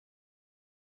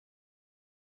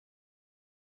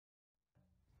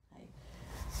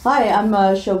Hi, I'm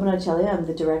Shobana Chellia. I'm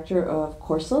the director of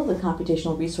Corsel, the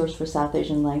computational resource for South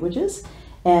Asian languages,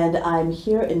 and I'm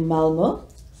here in Malmö,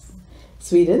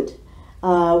 Sweden.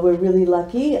 We're really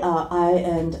lucky. I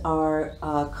and our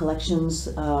collections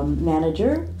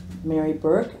manager, Mary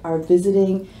Burke, are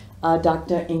visiting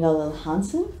Dr. Inga-Lill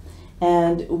Hansson,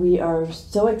 and we are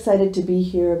so excited to be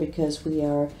here because we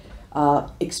are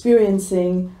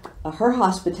experiencing her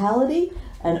hospitality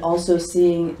and also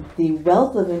seeing the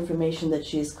wealth of information that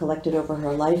she's collected over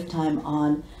her lifetime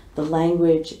on the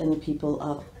language and the people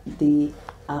of the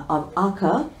of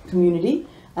Akha community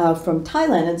from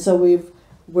Thailand. And so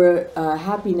we're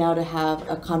happy now to have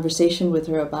a conversation with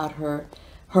her about her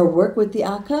work with the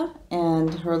Akha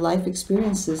and her life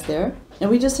experiences there.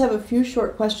 And we just have a few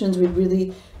short questions. We'd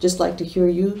really just like to hear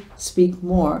you speak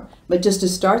more. But just to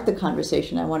start the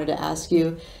conversation, I wanted to ask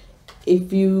you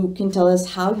if you can tell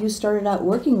us how you started out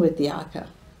working with the Akha.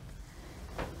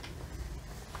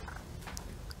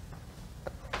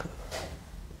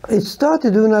 It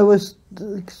started when I was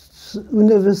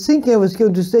thinking I was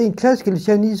going to stay in classical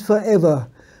Chinese forever.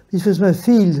 This was my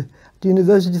field at the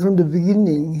university from the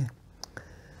beginning.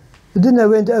 But then I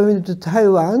went to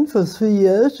Taiwan for 3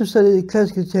 years to study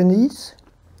classical Chinese.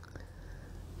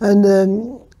 And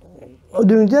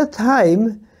during that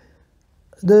time,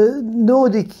 the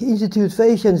Nordic Institute for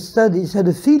Asian Studies had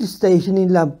a field station in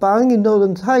Lampang in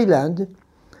northern Thailand.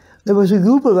 There was a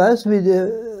group of us with,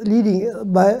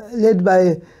 led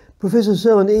by Professor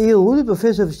Søren Erol,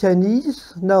 professor of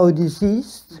Chinese, now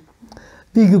deceased,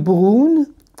 Viggo Brun,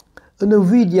 a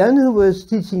Norwegian who was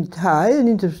teaching Thai and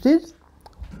interested.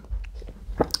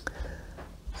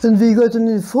 And we got an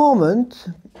informant,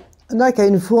 an Akha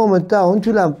informant down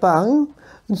to Lampang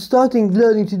and starting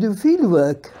learning to do field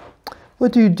work.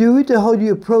 What do you do it? How do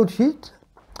you approach it?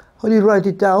 How do you write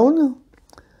it down?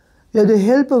 We had the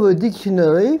help of a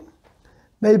dictionary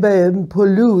made by Paul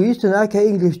Lewis, an Akha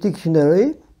English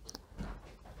dictionary.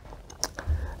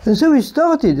 And so we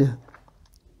started.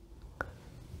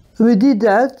 We did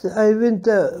that. I went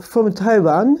from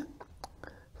Taiwan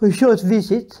for a short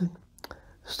visit,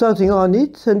 starting on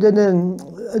it. And then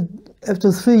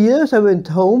after 3 years, I went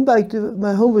home.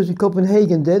 My home was in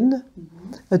Copenhagen then.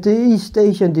 At the East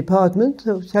Asian Department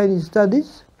of Chinese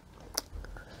Studies,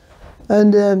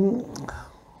 and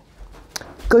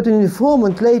got an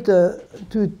informant later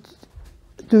to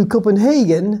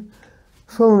Copenhagen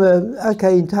from Akha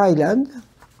in Thailand,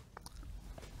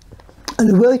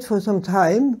 and worked for some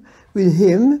time with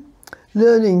him,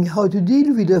 learning how to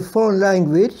deal with a foreign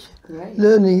language, right.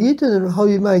 Learning it and how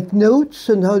you make notes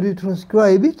and how to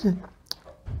transcribe it.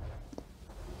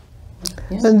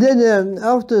 Yeah. And then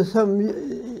after some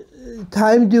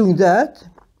time doing that,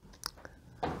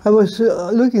 I was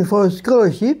looking for a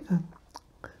scholarship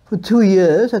for 2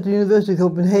 years at the University of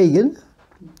Copenhagen,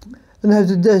 and I had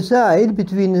to decide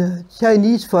between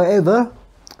Chinese forever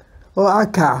or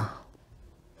Akha.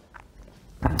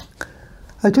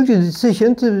 I took the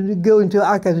decision to go into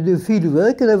Akha to do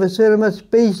fieldwork, and I was very much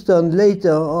based on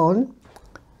later on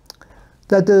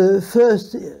that the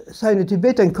first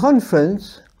Sino-Tibetan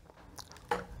conference,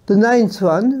 the 9th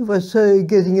one, was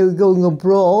going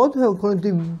abroad, according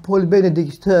to Paul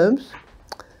Benedict's terms.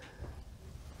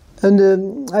 And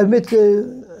I met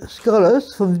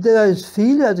scholars from various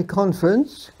fields at the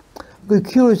conference, got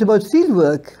curious about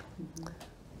fieldwork.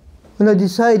 And I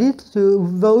decided to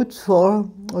vote for,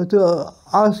 or to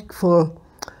ask for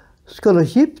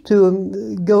scholarship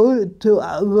to go to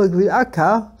work with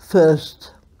Akha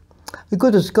first. I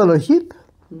got a scholarship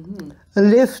and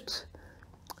left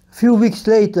a few weeks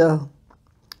later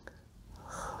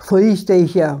for East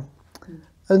Asia.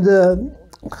 And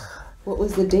what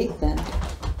was the date then?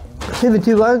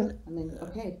 71.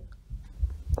 Okay.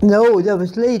 No, that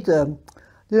was later.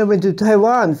 Then I went to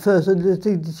Taiwan first, and the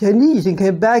Chinese, and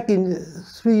came back in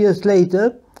 3 years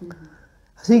later.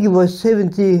 I think it was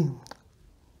 77,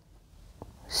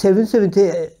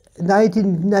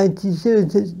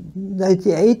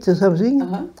 1998 or something.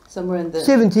 Somewhere in the...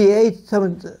 78,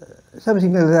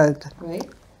 something like that. Right.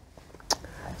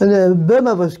 And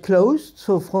Burma was closed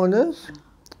for foreigners.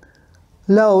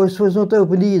 Laos was not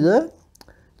open either.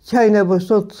 China was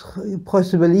not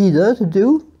possible either to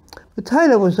do. But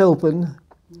Thailand was open.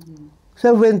 So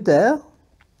I went there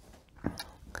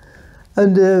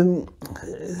and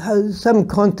had some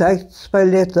contacts by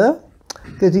letter,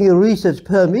 getting a research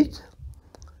permit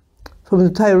from the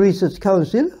Thai Research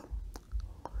Council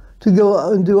to go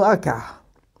and do Akha.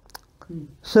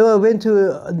 So I went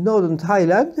to northern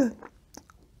Thailand.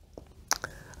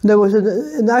 There was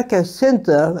an Akha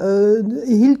center, a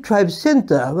hill tribe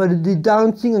center, where they did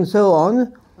dancing and so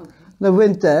on. Okay. And I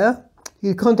went there.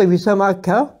 in contact with some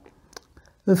Akha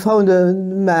and found a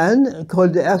man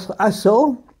called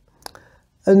Akha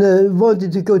and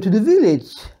wanted to go to the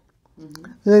village.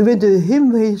 And I went to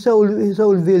him, his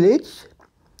old village,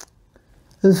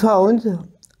 and found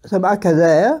some Akha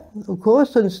there, of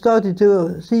course, and started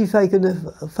to see if I could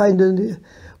find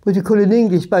what you call in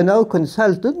English by now,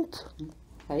 consultant.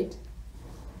 Right.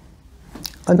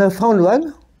 And I found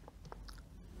one.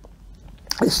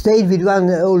 I stayed with one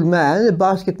old man, a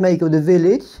basket maker of the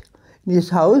village, in his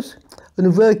house,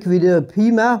 and worked with a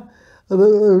Pima, the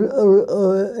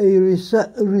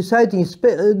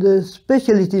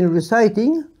specialist in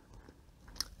reciting.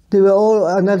 They were all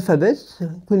analphabets,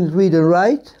 couldn't read and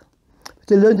write.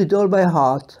 They learned it all by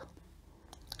heart.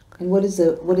 And what is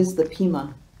the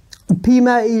Pima?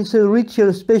 Pima is a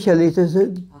ritual specialist, as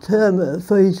a term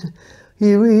for his.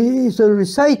 He is a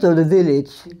reciter of the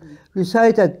village.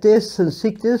 Recite at death and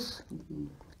sickness,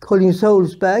 calling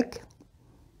souls back.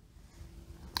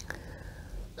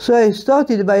 So I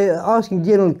started by asking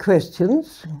general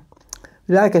questions,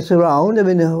 like us around. I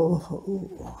mean,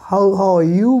 how are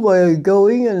you? Where are you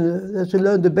going? And that's to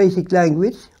learn the basic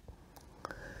language.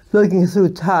 Working through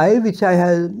Thai, which I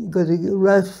had got a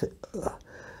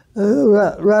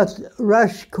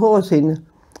rush course in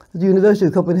at the University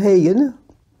of Copenhagen.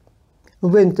 I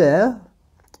went there,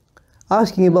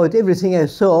 asking about everything I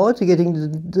saw, to getting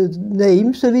the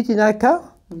names of it in Akha,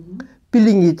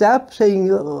 building it up, saying,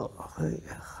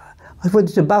 what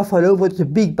is a buffalo, what's a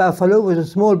big buffalo, what's a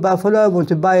small buffalo, I want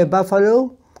to buy a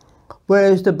buffalo,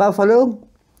 where is the buffalo?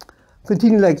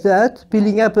 Continue like that,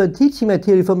 building up a teaching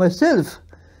material for myself,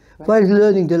 while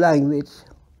learning the language.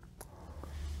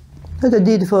 That I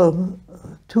did for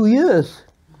 2 years.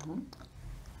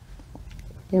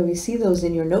 Yeah, we see those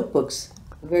in your notebooks,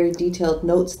 very detailed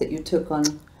notes that you took on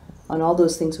all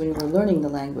those things when you were learning the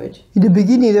language. In the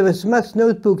beginning, there was much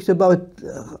notebooks about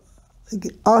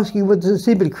asking what's a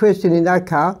simple question in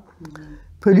Akha,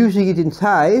 producing it in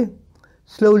Thai.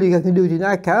 Slowly I can do it in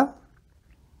Akha,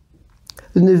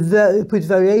 and put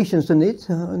variations on it,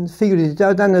 and figured it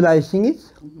out, analyzing it,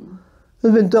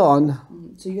 and went on.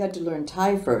 So you had to learn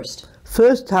Thai first.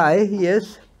 First Thai,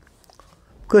 yes,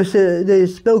 because they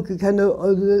spoke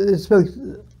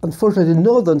unfortunately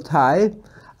Northern Thai.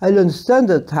 I learned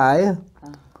Standard Thai.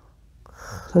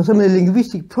 So some of the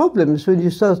linguistic problems when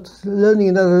you start learning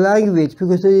another language,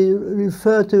 because they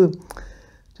refer to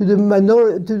the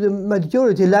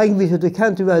majority language of the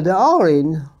country where they are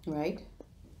in. Right.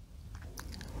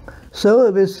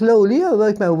 So slowly I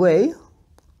worked my way.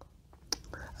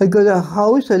 I got a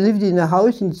house. I lived in a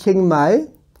house in Chiang Mai,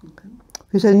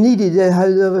 because I needed.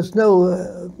 There was no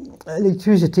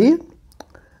electricity,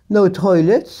 no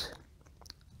toilets.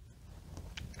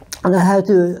 And I had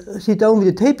to sit down with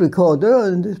a tape recorder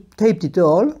and taped it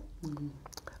all.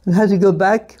 And had to go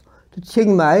back to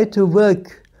Chiang Mai to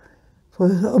work for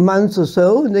a month or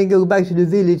so, and then go back to the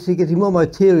village to get more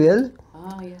material.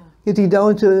 Getting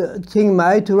down to Chiang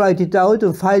Mai to write it out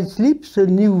and file slips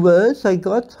and new words I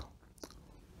got.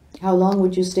 How long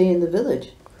would you stay in the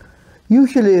village?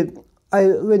 Usually, I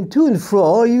went to and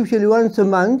fro, usually once a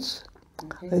month.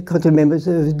 Okay. I can't remember,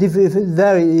 so it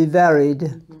varied.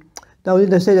 Now and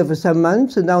then I stayed there for some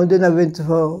months, and now and then I went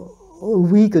for a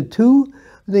week or two,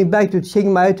 and then back to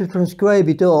Chiang Mai to transcribe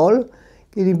it all,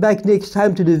 getting back next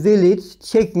time to the village,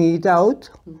 checking it out.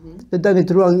 I'd done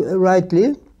it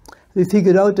rightly. We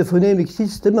figured out the phonemic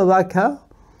system of Akha.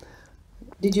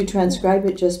 Did you transcribe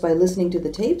it just by listening to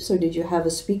the tapes, or did you have a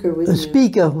speaker with you? A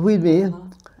speaker with me.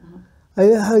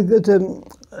 I got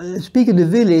a speaker in the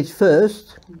village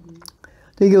first,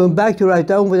 then going back to write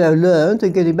down what I learned,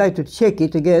 and getting back to check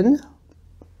it again.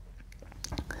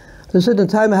 At a certain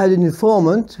time I had an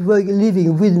informant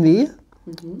living with me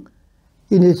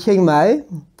in Chiang Mai,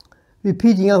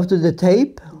 repeating after the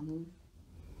tape.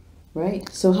 Right.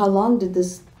 So how long did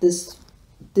this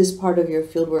part of your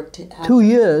fieldwork happen? 2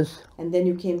 years. And then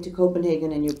you came to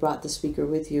Copenhagen and you brought the speaker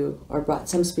with you, or brought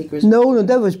some speakers. No,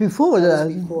 that was before that. That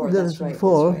was before. That's right.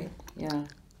 before. That's right.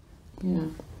 Yeah.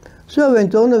 So I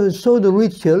went on and saw the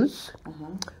rituals,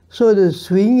 saw the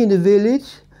swing in the village,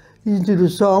 listened to the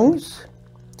songs.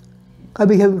 I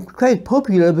became quite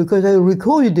popular because I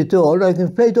recorded it all. I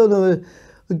can play it on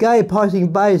a guy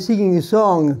passing by singing a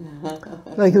song.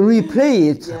 I can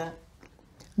replay it. Yeah.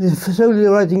 Slowly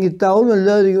writing it down and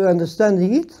learning and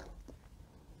understanding it.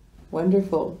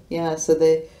 Wonderful. Yeah, so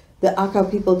the Akha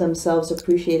people themselves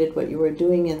appreciated what you were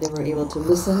doing, and they were able to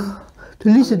listen. To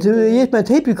listen to it, yes, my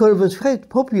tape recorder was quite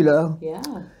popular. Yeah.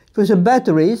 It was a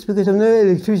batteries because of no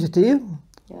electricity.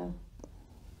 Yeah.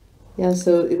 Yeah,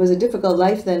 so it was a difficult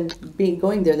life then,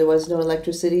 going there. There was no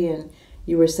electricity, and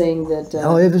You were saying that...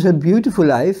 oh, it was a beautiful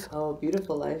life. Oh,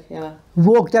 beautiful life, yeah.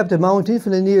 Walked up the mountain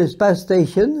from the nearest bus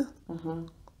station.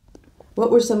 What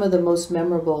were some of the most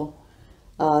memorable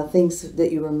things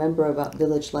that you remember about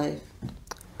village life?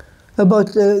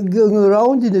 About going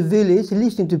around in the village,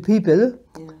 listening to people,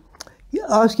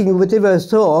 asking whatever I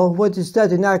saw, what is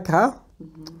that in Akha,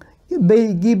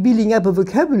 building up a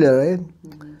vocabulary,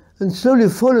 and slowly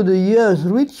follow the year's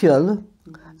ritual,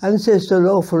 ancestral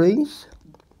offerings,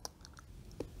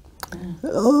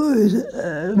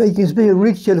 making a special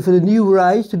ritual for the new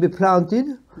rice to be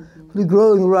planted, for the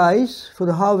growing rice, for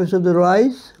the harvest of the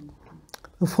rice,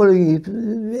 following it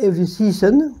every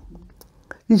season.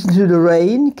 Listen to the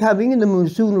rain coming, and the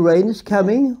monsoon rain is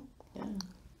coming.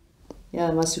 Yeah,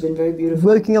 it must have been very beautiful.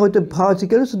 Working out the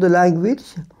particles of the language.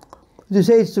 To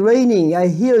say it's raining, I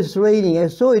hear it's raining, I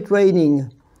saw it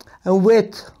raining, and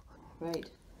wet. Right.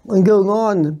 And going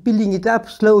on, building it up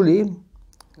slowly.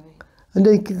 And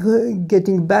then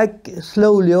getting back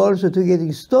slowly also to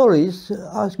getting stories,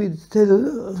 asking me to tell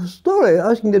a story,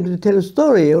 asking them to tell a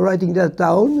story, writing that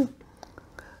down,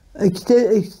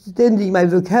 extending my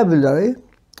vocabulary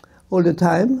all the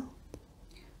time.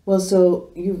 Well, so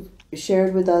you've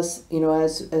shared with us, you know,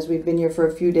 as we've been here for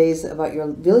a few days about your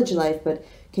village life, but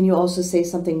can you also say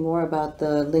something more about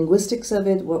the linguistics of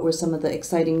it? What were some of the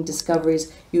exciting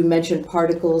discoveries? You mentioned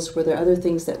particles. Were there other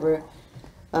things that were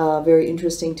very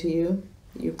interesting to you,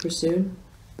 you pursued?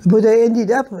 But I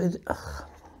ended up with,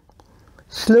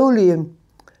 slowly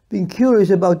being curious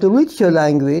about the ritual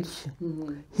language,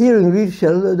 hearing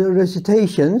ritual, the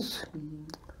recitations.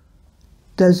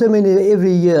 There's so many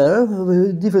every year,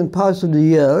 different parts of the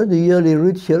year, the yearly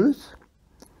rituals,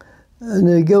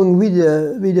 and going with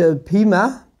a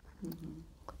Pima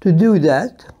to do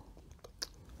that,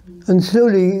 and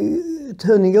slowly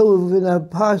turning over when I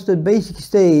passed the basic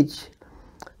stage.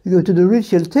 You go to the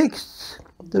ritual texts,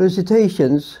 the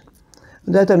recitations,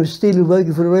 and that I'm still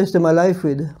working for the rest of my life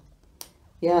with.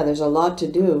 Yeah, there's a lot to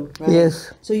do, right?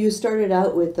 Yes. So you started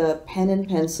out with a pen and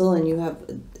pencil, and you have,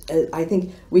 I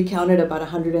think we counted about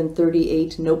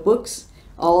 138 notebooks,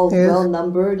 all well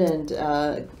numbered and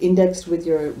indexed with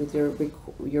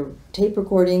your tape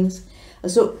recordings.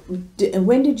 So, and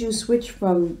when did you switch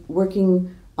from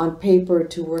working on paper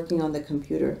to working on the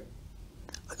computer?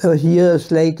 That was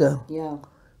years later. Yeah.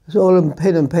 It's all on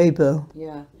pen and paper.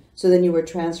 Yeah. So then you were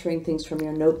transferring things from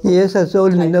your notebook? Yes, that's all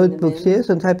in the notebooks, yes,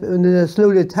 and then I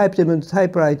slowly typed them on the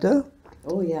typewriter.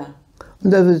 Oh, yeah.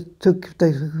 And that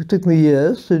took me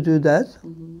years to do that.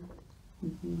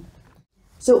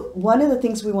 So one of the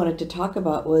things we wanted to talk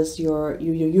about was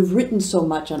you've written so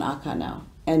much on Akha now,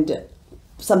 and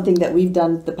something that we've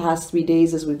done the past 3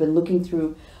 days is we've been looking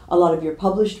through a lot of your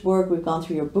published work. We've gone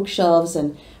through your bookshelves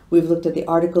and we've looked at the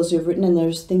articles you've written, and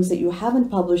there's things that you haven't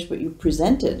published but you've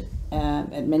presented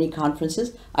at many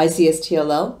conferences,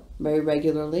 ICSTLL very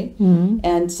regularly.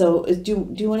 And so do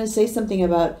you want to say something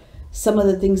about some of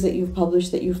the things that you've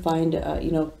published that you find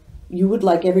you would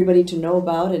like everybody to know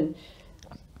about and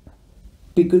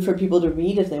be good for people to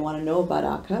read if they want to know about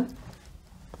Akha?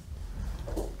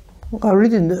 I've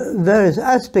written various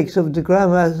aspects of the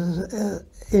grammar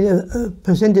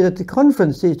presented at the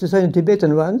conferences, the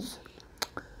Sino-Tibetan ones.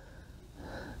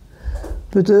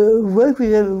 But the work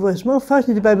which I was more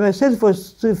fascinated by myself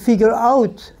was to figure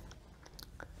out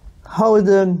how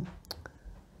to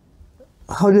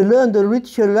learn the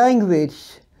richer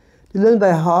language, to learn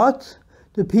by heart.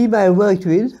 The people I worked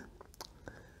with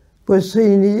I've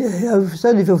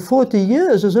studied for 40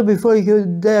 years or so before he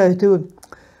could dare to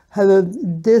have a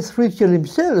death ritual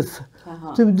himself,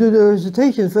 to do the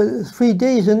recitation for 3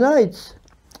 days and nights.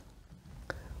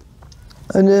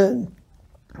 And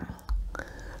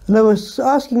I was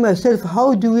asking myself,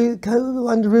 how do we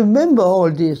remember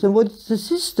all this, and what's the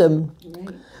system?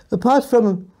 Right. Apart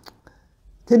from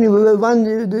telling me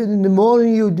in the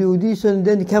morning you do this, and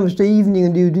then it comes the evening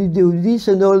and you do this,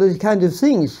 and all these kind of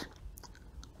things.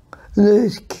 And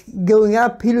it's going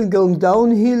uphill and going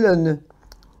downhill,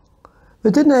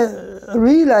 but then I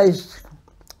realized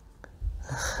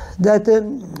that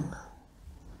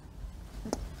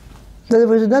there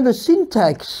was another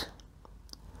syntax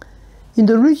in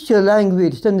the richer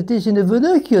language than it is in the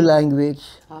vernacular language.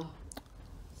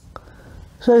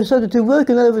 So I started to work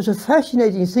on that. It was a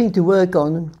fascinating thing to work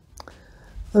on.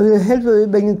 With the help of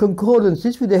making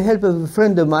concordances, with the help of a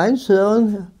friend of mine,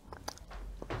 so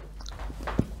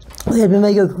I had to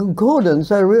make a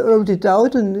concordance. I wrote it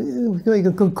out and make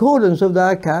a concordance of the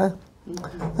Akha.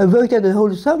 I worked at it the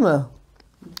whole summer.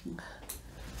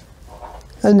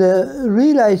 And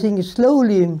realizing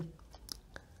slowly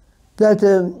that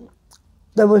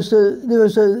there was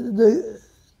the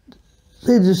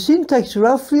say the syntax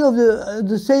roughly of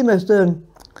the same as the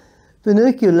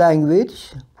vernacular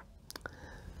language.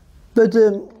 But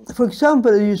for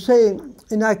example, you say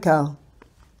in Akha,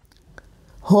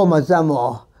 Homa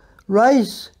Zamor,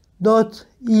 rice, not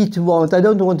eat, want. I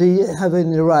don't want to have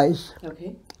any rice.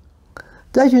 Okay.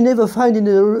 That you never find in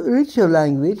the original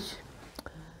language,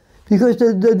 because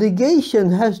the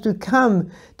negation has to come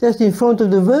just in front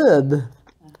of the verb,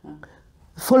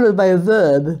 followed by a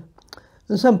verb.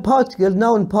 And some particles,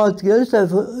 noun particles,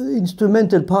 have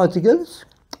instrumental particles.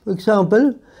 For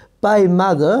example, by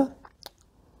mother,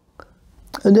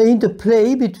 and the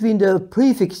interplay between the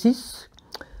prefixes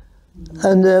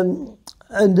and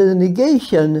the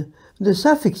negation, the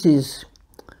suffixes.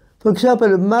 For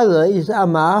example, mother is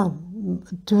ama,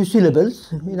 2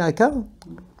 syllables in Akha.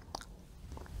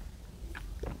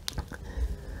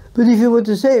 But if you were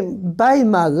to say by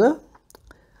mother,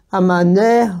 ama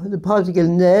ne, the particle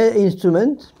ne,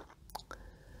 instrument,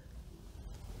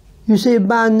 you say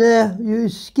ma ne, you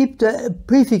skip the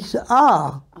prefix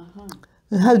a,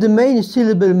 and have the main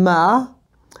syllable ma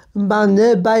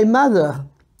ne, by mother.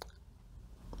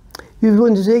 If you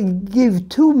want to say give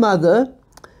to mother,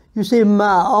 you say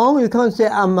ma'on, you can't say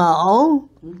ama'on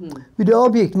with the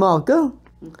object marker.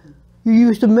 You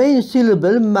use the main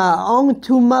syllable ma'on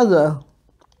to mother.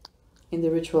 In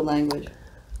the ritual language.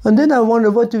 And then I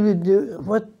wonder, what do we do?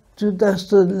 What does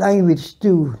the language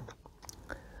do?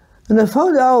 And I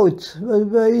found out,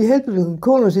 by help of the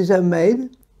concordance I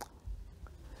made,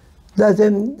 that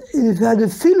it had a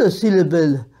filler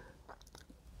syllable,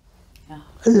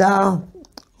 la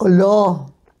or la,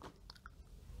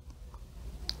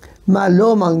 ma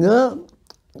lo manga,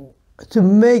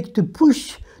 to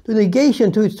push the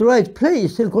negation to its right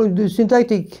place according to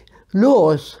syntactic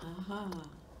laws.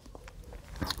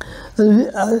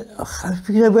 And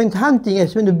because I went hunting, I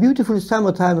spent a beautiful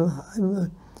summertime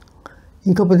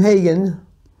in Copenhagen,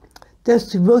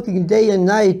 just working day and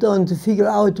night on to figure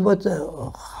out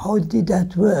how did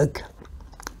that work.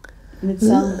 And it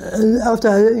sounds... After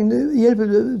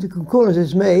the concordance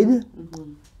is made,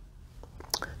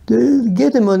 to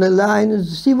get them on the line and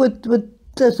see what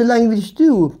does the language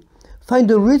do. Find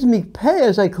the rhythmic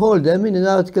pairs, I call them, in an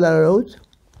article I wrote.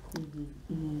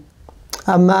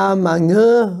 Ama,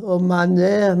 mange, or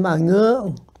mane,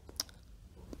 mange.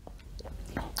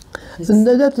 And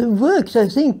that works, I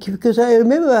think, because I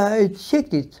remember I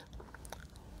checked it.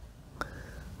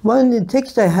 One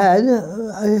text I had,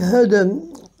 I heard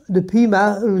the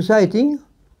Pima reciting,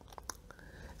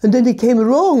 and then it came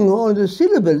wrong on the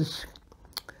syllables.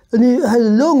 And he had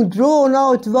a long,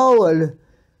 drawn-out vowel,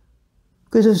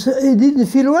 because it didn't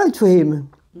feel right for him.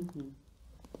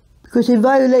 Because he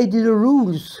violated the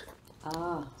rules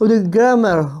of the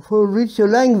grammar for ritual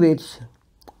language.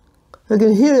 I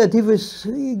can hear that he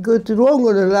got wrong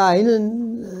on the line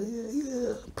and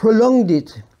prolonged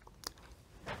it.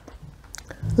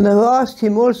 And I've asked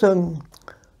him also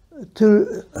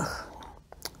to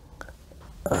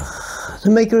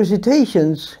make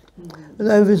recitations.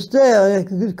 And I was there, I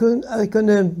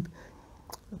can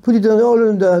put it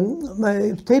on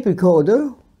my tape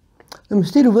recorder. I'm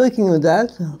still working on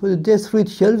that for the death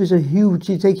ritual. It's a huge,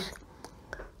 it takes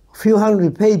a few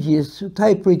hundred pages,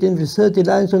 typewritten with 30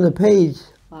 lines on a page.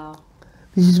 Wow.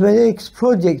 This is my next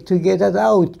project, to get that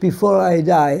out before I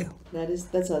die.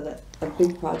 That's a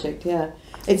big project, yeah.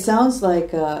 It sounds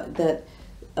like the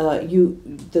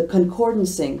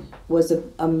concordancing was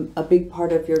a big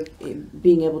part of your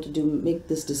being able to make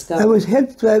this discovery. I was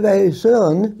helped by my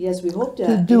son. Yes, we hope to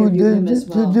interview him as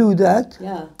well. To do that.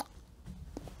 Yeah.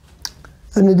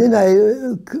 And then I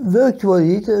worked with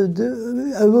it.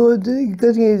 I was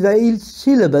getting each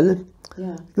syllable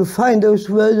to find those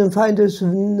words and find those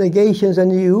negations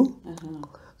anew,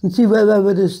 and see where I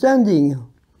was standing.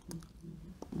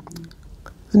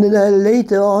 And then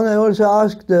later on, I also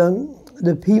asked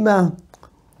the Pima.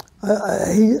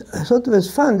 I thought it was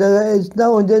fun that I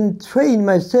now and then train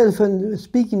myself and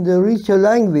speaking the ritual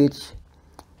language.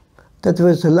 That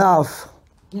was a laugh.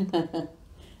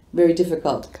 Very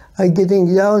difficult.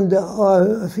 Getting down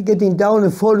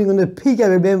and falling on a pig, I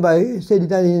remember I said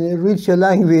that in a ritual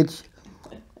language.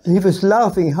 And he was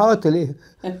laughing heartily.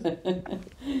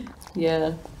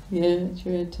 Yeah, it's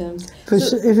your attempts.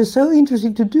 It was so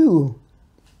interesting to do.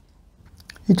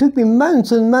 It took me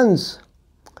months and months,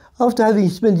 after having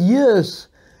spent years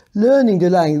learning the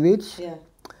language,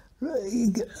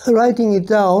 writing it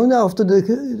down after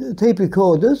the tape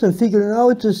recorders and figuring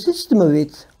out the system of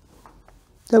it.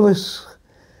 That was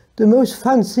the most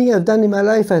fun thing I've done in my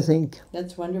life, I think.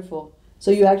 That's wonderful.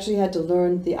 So you actually had to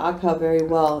learn the Akha very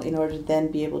well in order to then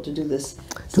be able to do this.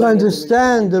 To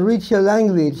understand the ritual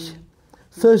language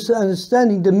First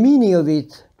understanding the meaning of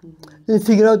it, then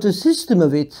figure out the system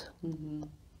of it.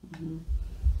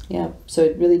 Yeah, so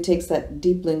it really takes that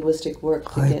deep linguistic work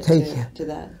to get to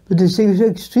that. But it's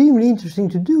extremely interesting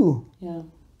to do. Yeah,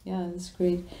 yeah, that's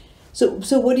great.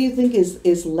 So what do you think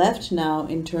is left now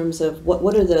in terms of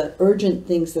what are the urgent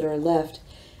things that are left?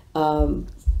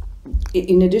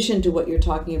 In addition to what you're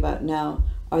talking about now,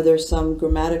 are there some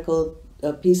grammatical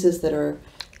pieces that are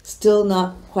still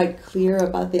not quite clear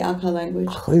about the Akha language?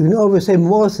 You can always say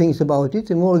more things about it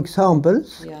and more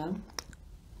examples. Yeah.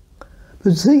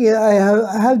 But the thing is,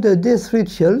 I have the death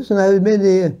rituals and I have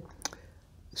many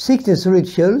sickness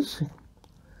rituals.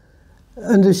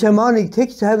 And the shamanic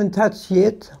text I haven't touched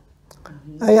yet.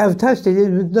 I have touched it,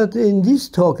 but not in this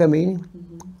talk, I mean.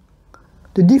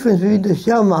 The difference between the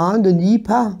shaman, the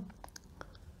nipa,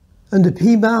 and the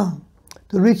pima,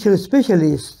 the ritual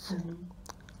specialists.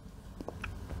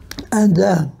 And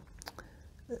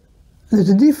there's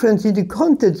a difference in the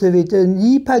content of it. The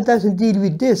nipa doesn't deal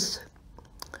with this.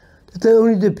 That's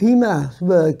only the pima's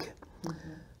work.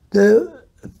 The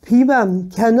pima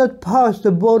cannot pass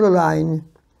the borderline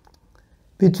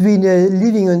between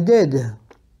living and dead.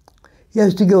 He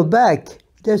has to go back.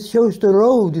 That shows the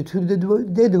road to the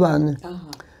dead one.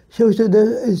 Shows that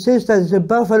it says that it's a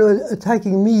buffalo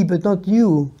attacking me, but not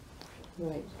you.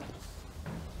 Right.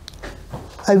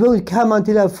 I won't come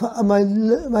until my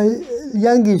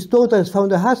youngest daughter has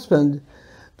found a husband,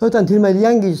 not until my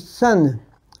youngest son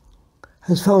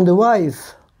has found a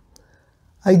wife.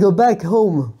 I go back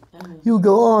home. You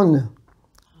go on.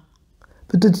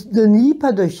 But the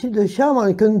nipa, the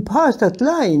shaman, can pass that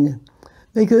line,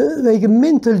 make a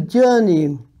mental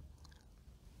journey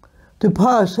to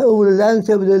pass over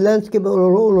the landscape all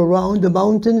around, the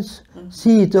mountains,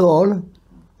 see it all,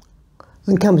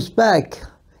 and comes back,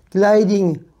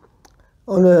 gliding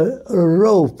on a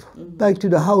rope back to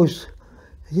the house.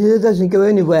 He doesn't go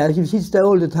anywhere, he sits there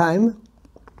all the time.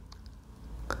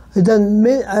 I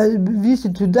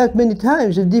visited to that many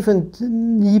times, a different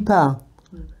nipa.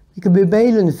 It could be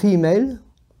male and female.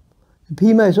 The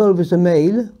pima is always a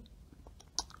male.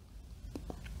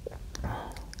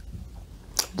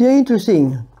 They're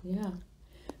interesting. Yeah.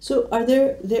 So are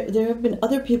there have been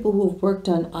other people who've worked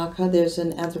on Akha. There's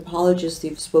an anthropologist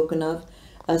you've spoken of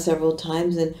several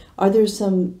times. And are there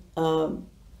some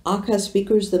Akha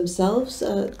speakers themselves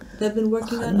that have been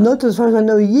working on Akha? Not as far as I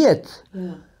know yet.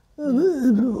 Yeah.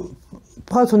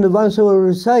 Apart from the ones who are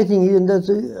reciting it, and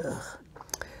that's,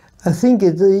 I think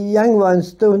the young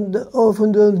ones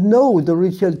often don't know the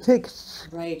ritual texts.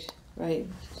 Right, right.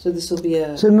 So this will be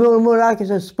a... So more and more Akhas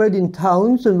are spread in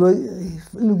towns and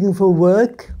looking for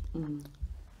work.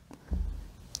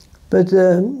 But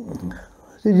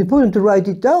it's important to write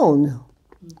it down.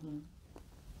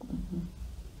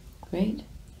 Great.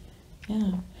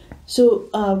 Yeah. So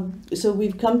so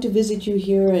we've come to visit you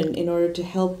here in order to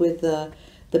help with the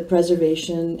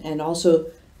preservation and also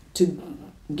to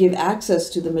give access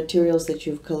to the materials that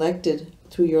you've collected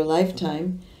through your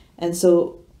lifetime. And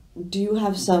so do you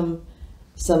have some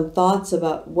thoughts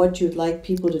about what you'd like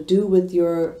people to do with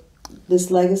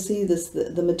this legacy,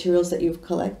 the materials that you've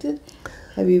collected?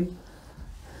 Have you?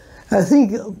 I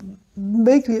think it's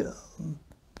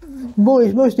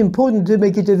most important to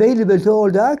make it available to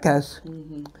all the Akhas.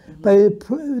 By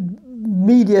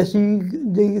media,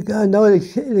 they know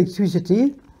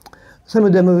electricity. Some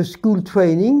of them have school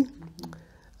training,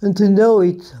 and to know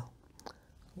it,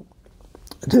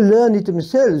 to learn it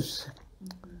themselves,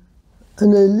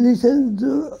 and then listen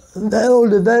to all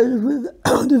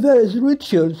the various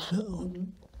rituals.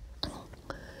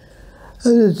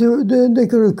 And they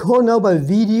can record now by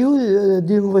video.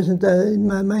 It wasn't in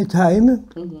my time,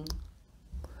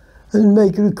 and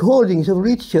make recordings of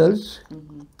rituals.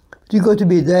 You got to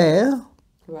be there.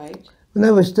 Right. When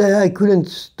I was there, I couldn't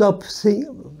stop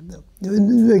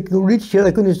like a ritual.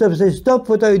 I couldn't stop and say, "Stop!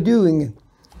 What are you doing?"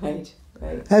 Right.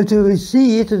 Right. I have to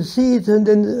see it, and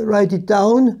then write it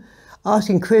down,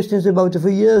 asking questions about it for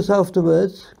years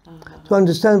afterwards to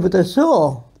understand what I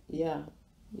saw. Yeah.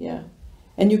 Yeah.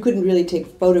 And you couldn't really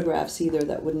take photographs either.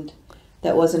 That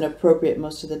wasn't appropriate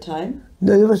most of the time.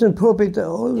 No, it wasn't appropriate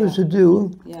always to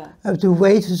do. Yeah. I have to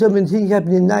wait for so many things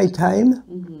happen in night time.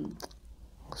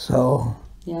 So.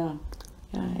 Yeah.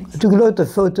 I took a lot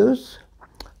of photos,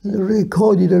 and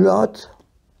recorded a lot.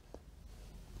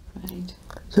 Right.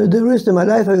 So the rest of my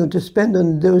life I'm going to spend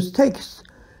on those texts,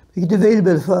 make it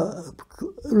available for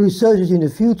researchers in the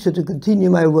future to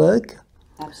continue my work.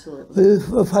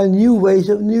 Absolutely. Find new ways,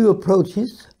 new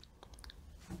approaches,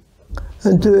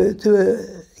 and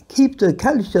to keep the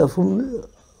culture from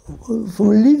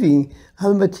living,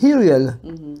 have material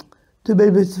to be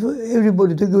able for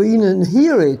everybody to go in and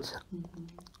hear it.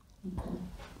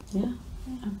 Yeah,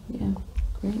 yeah,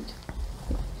 great.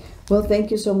 Well,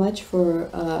 thank you so much for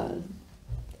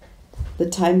the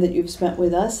time that you've spent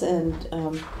with us,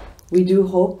 and we do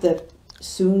hope that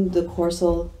soon the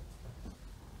Korsel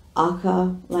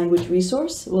Akha language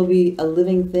resource will be a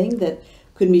living thing that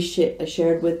could be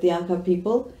shared with the Akha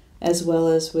people as well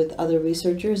as with other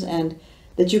researchers, and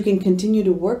that you can continue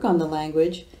to work on the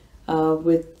language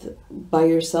by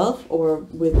yourself or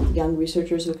with young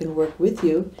researchers who can work with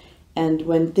you. And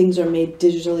when things are made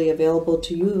digitally available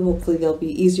to you, hopefully they'll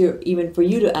be easier even for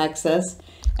you to access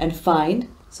and find,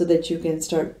 so that you can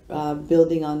start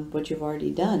building on what you've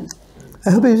already done.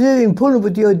 I hope it's very important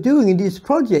what you're doing in this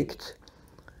project,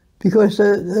 because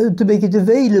to make it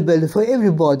available for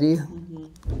everybody.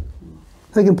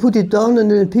 I can put it down and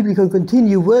then people can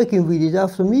continue working with it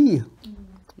after me.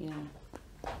 Yeah.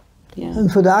 Yeah.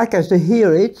 And for the Akhas to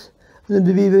hear it, and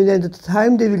then at the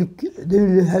time they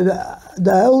will have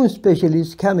their own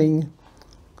specialists coming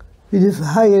with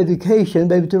higher education,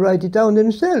 maybe to write it down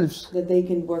themselves. That they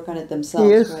can work on it themselves,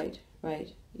 yes. Right, right,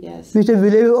 yes. Which they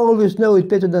will always know it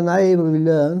better than I ever will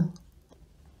learn.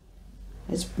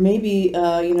 It's maybe,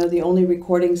 you know, the only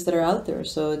recordings that are out there,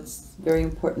 so it's very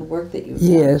important work that you've done.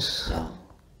 Yes. Yeah,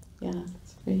 yeah,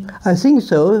 that's great. I think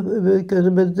so,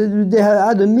 but they have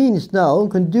other means now,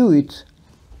 can do it.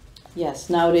 Yes,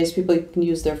 nowadays people can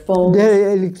use their phones.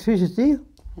 Their electricity.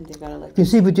 And they've got You can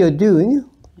see what you're doing.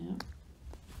 Yeah,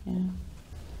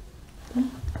 yeah.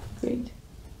 Great.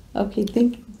 Okay,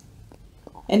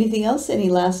 anything else? Any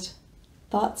last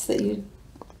thoughts that you...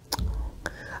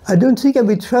 I don't think I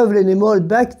will travel anymore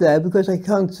back there because I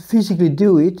can't physically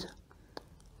do it.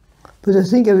 But I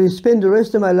think I will spend the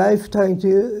rest of my life trying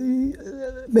to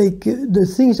make the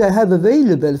things I have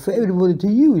available for everybody to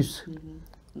use.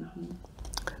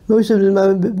 Most of them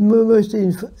are most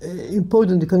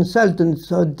important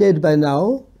consultants are dead by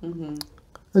now. And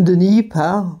the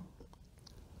NIPA,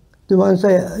 the ones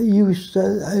I used,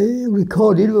 I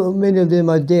recorded, many of them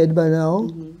are dead by now.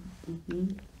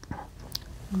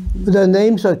 But their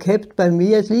names are kept by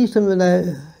me at least, and when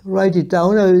I write it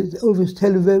down, I always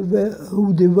tell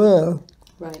who they were.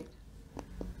 Right.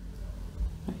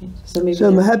 Right. So, maybe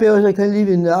I'm happy also I can live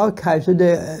in the archive so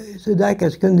the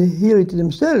Akhas can hear it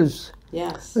themselves.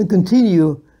 Yes. And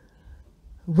continue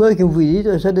working with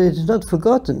it so that it's not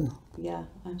forgotten. Yeah,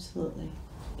 absolutely.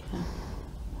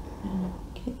 Yeah.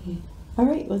 Okay. All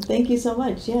right. Well, thank you so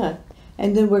much. Yeah.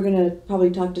 And then we're going to probably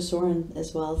talk to Soren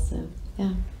as well. So,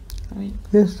 yeah. All right.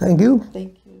 Yes, thank you.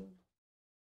 Thank you.